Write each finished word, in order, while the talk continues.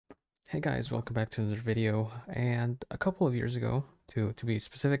Hey guys, welcome back to another video. And a couple of years ago, to be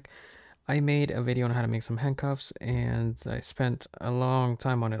specific, I made a video on how to make some handcuffs, and I spent a long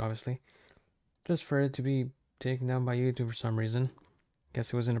time on it, obviously, just for it to be taken down by YouTube for some reason.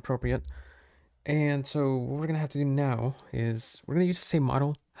 Guess it was inappropriate. And so what we're gonna have to do now is we're gonna use the same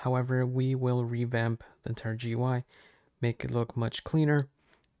model. However, we will revamp the entire GUI, make it look much cleaner,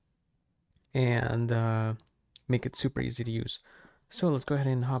 and make it super easy to use. So let's go ahead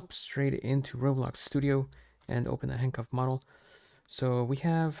and hop straight into ROBLOX Studio and open the handcuff model. So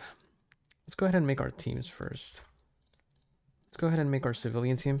let's go ahead and make our teams first. Let's go ahead and make our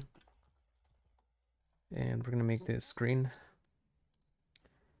civilian team. And we're gonna make this green.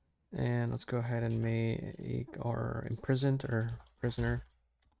 And let's go ahead and make our imprisoned or prisoner.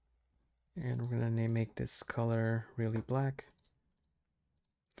 And we're gonna make this color really black.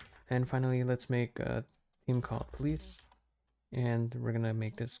 And finally, let's make a team called police. And we're gonna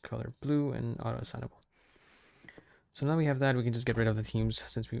make this color blue and auto-assignable. So now we have that, we can just get rid of the teams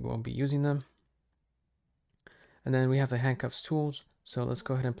since we won't be using them. And then we have the handcuffs tools. So let's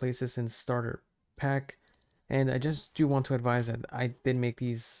go ahead and place this in starter pack. And I just do want to advise that I did make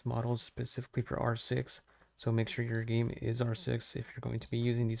these models specifically for R6. So make sure your game is R6 if you're going to be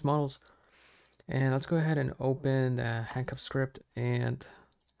using these models. And let's go ahead and open the handcuff script, and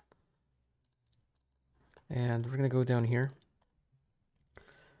we're gonna go down here.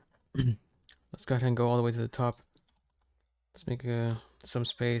 Let's go ahead and go all the way to the top. Let's make some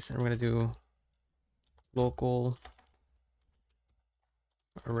space, and we're gonna do local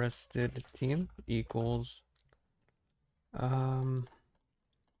arrested team equals and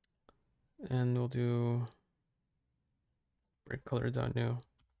we'll do brick color.new,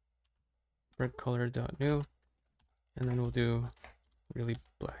 and then we'll do really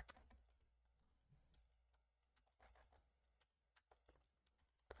black.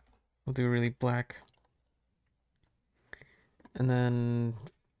 We'll do really black. And then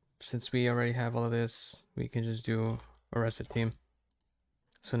since we already have all of this, we can just do arrested team.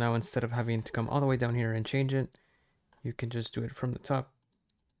 So now instead of having to come all the way down here and change it, you can just do it from the top.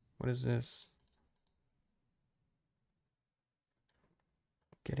 What is this?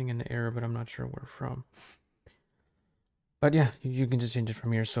 Getting an error, but I'm not sure where from. But yeah, you can just change it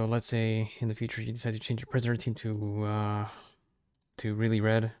from here. So let's say in the future you decide to change your prisoner team to really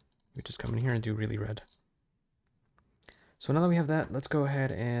red. You just come in here and do really red. So now that we have that, let's go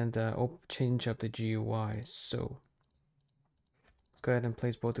ahead and change up the GUI. So let's go ahead and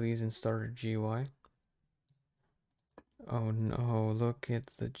place both of these in starter GUI. Oh no, look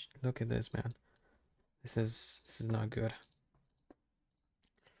at this, man. This is not good.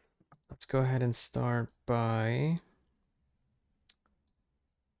 Let's go ahead and start by,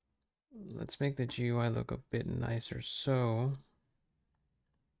 let's make the GUI look a bit nicer. So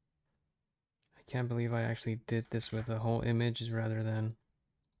I can't believe I actually did this with a whole image rather than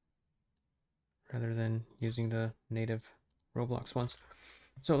using the native Roblox ones.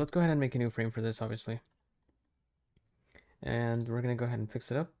 So let's go ahead and make a new frame for this, obviously. And we're gonna go ahead and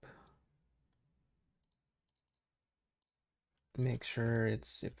fix it up. Make sure it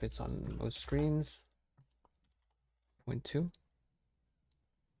fits on most screens. 0.2.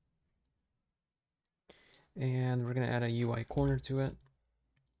 And we're gonna add a UI corner to it.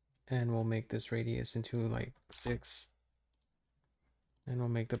 And we'll make this radius into like 6. And we'll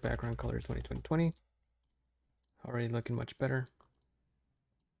make the background color 2020. Already looking much better.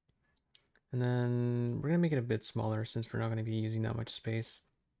 And then we're gonna make it a bit smaller since we're not gonna be using that much space.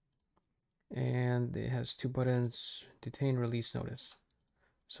 And it has 2 buttons, detain, release, notice.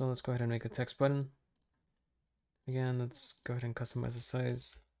 So let's go ahead and make a text button. Again, let's go ahead and customize the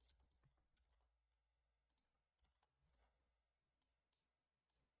size.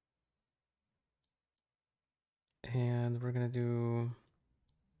 And we're gonna do,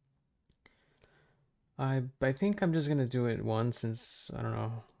 I think I'm just gonna do it once since, I don't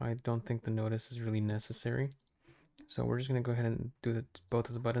know, I don't think the notice is really necessary. So we're just gonna go ahead and do both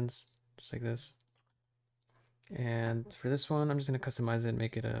of the buttons, just like this. And for this one, I'm just gonna customize it,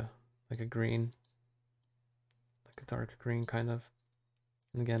 make it like a green, like a dark green kind of.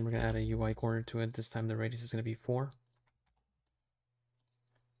 And again, we're gonna add a UI corner to it. This time the radius is gonna be 4.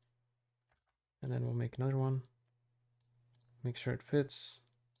 And then we'll make another one. Make sure it fits.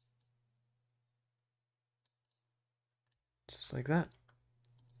 Just like that.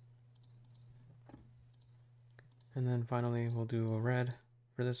 And then finally we'll do a red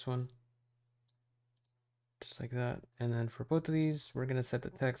for this one. Just like that. And then for both of these, we're gonna set the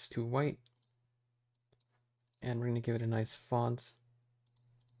text to white. And we're gonna give it a nice font.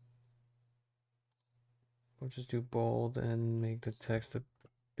 We'll just do bold and make the text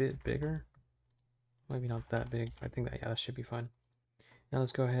bit bigger. Maybe not that big. I think that, yeah, that should be fine. Now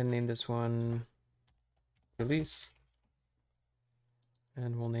let's go ahead and name this one release.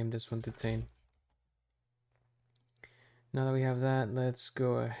 And we'll name this one detain. Now that we have that, let's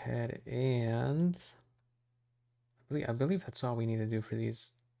go ahead and I believe that's all we need to do for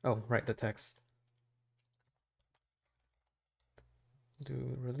these. Oh, right, the text.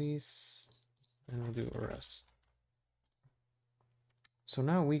 Do release, and we'll do arrest. So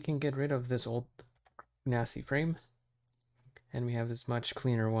now we can get rid of this old nasty frame, and we have this much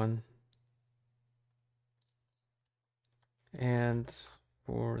cleaner one. And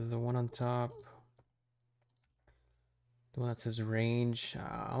for the one on top, the one that says range,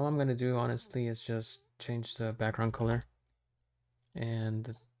 all I'm gonna do honestly is just change the background color and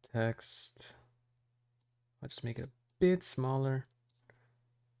the text. I'll just make it a bit smaller.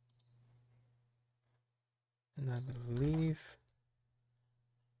 And I believe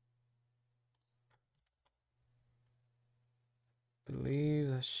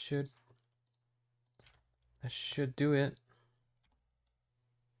that should do it.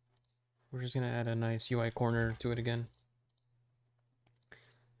 We're just gonna add a nice UI corner to it again.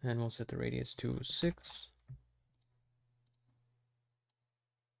 And we'll set the radius to 6.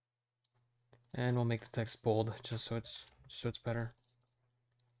 And we'll make the text bold just so it's better.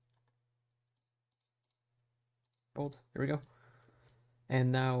 Bold. There we go.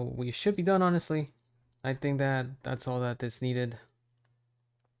 And now we should be done, honestly. I think that's all that this needed.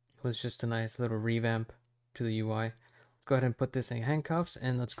 It was just a nice little revamp to the UI. Let's go ahead and put this in handcuffs,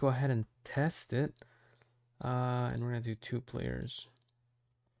 and let's go ahead and test it. And we're gonna do 2 players.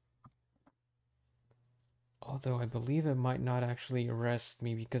 Although I believe it might not actually arrest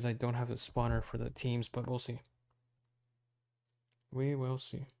me because I don't have a spawner for the teams, but we'll see. We will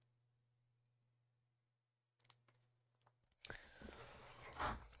see.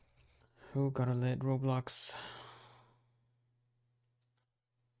 Oh, gotta let Roblox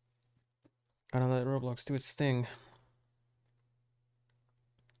do its thing.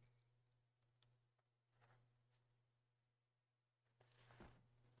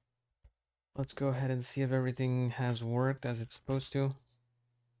 Let's go ahead and see if everything has worked as it's supposed to.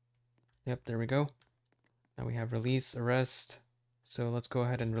 Yep, there we go. Now we have release, arrest. So let's go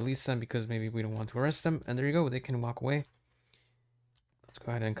ahead and release them because maybe we don't want to arrest them. And there you go, they can walk away. Let's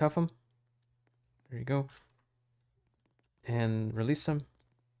go ahead and cuff them. There you go. And release them.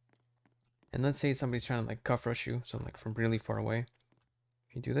 And let's say somebody's trying to like cuff rush you, so like from really far away.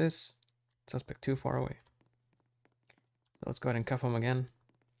 If you do this, suspect too far away. So let's go ahead and cuff them again.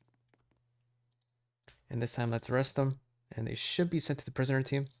 And this time let's arrest them. And they should be sent to the prisoner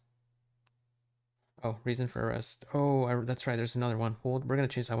team. Oh, reason for arrest. Oh, that's right, there's another one. Well, we're gonna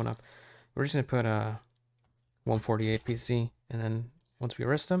change that one up. We're just gonna put 148 PC, and then once we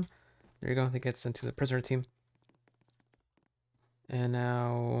arrest them, there you go, they get sent to the prisoner team. And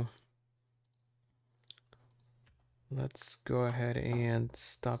now let's go ahead and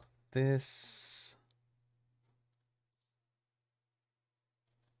stop this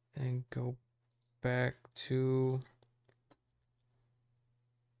and go back to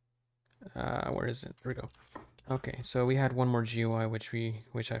where is it? There we go. Okay, so we had one more GUI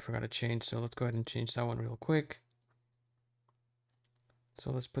which I forgot to change, so let's go ahead and change that one real quick. So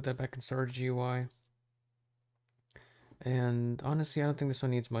let's put that back in storage GUI. And honestly, I don't think this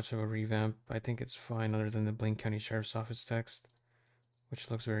one needs much of a revamp. I think it's fine other than the Blaine County Sheriff's Office text, which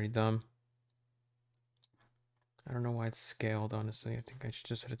looks very dumb. I don't know why it's scaled, honestly. I think I should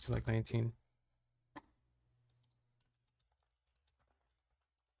just set it to like 19.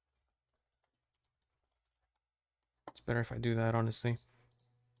 It's better if I do that, honestly.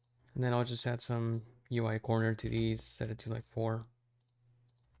 And then I'll just add some UI corner to these, set it to like 4.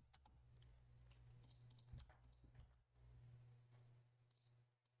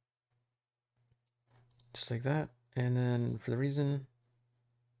 Just like that. And then for the reason,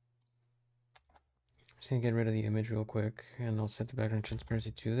 I'm just gonna get rid of the image real quick, and I'll set the background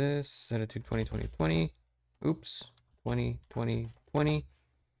transparency to this, set it to 20, 20, 20. Oops, 20, 20, 20.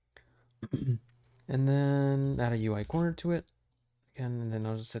 And then add a UI corner to it again, and then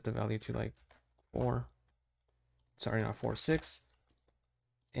I'll just set the value to like 4. Sorry, not 4, 6.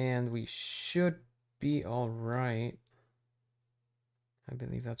 And we should be all right. I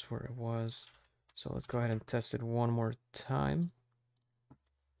believe that's where it was. So let's go ahead and test it one more time.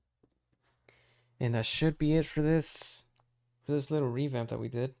 And that should be it for this little revamp that we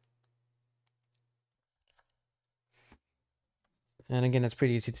did. And again, it's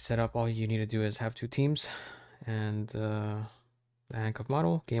pretty easy to set up. All you need to do is have 2 teams and the handcuff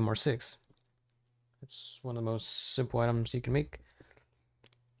model, game R6. It's one of the most simple items you can make.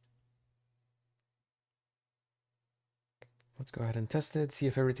 Let's go ahead and test it, see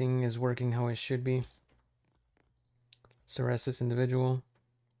if everything is working how it should be. So arrest this individual.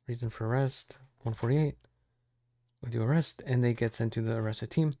 Reason for arrest, 148. We do arrest, and they get sent to the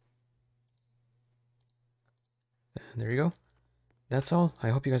arrested team. And there you go. That's all. I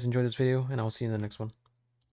hope you guys enjoyed this video, and I'll see you in the next one.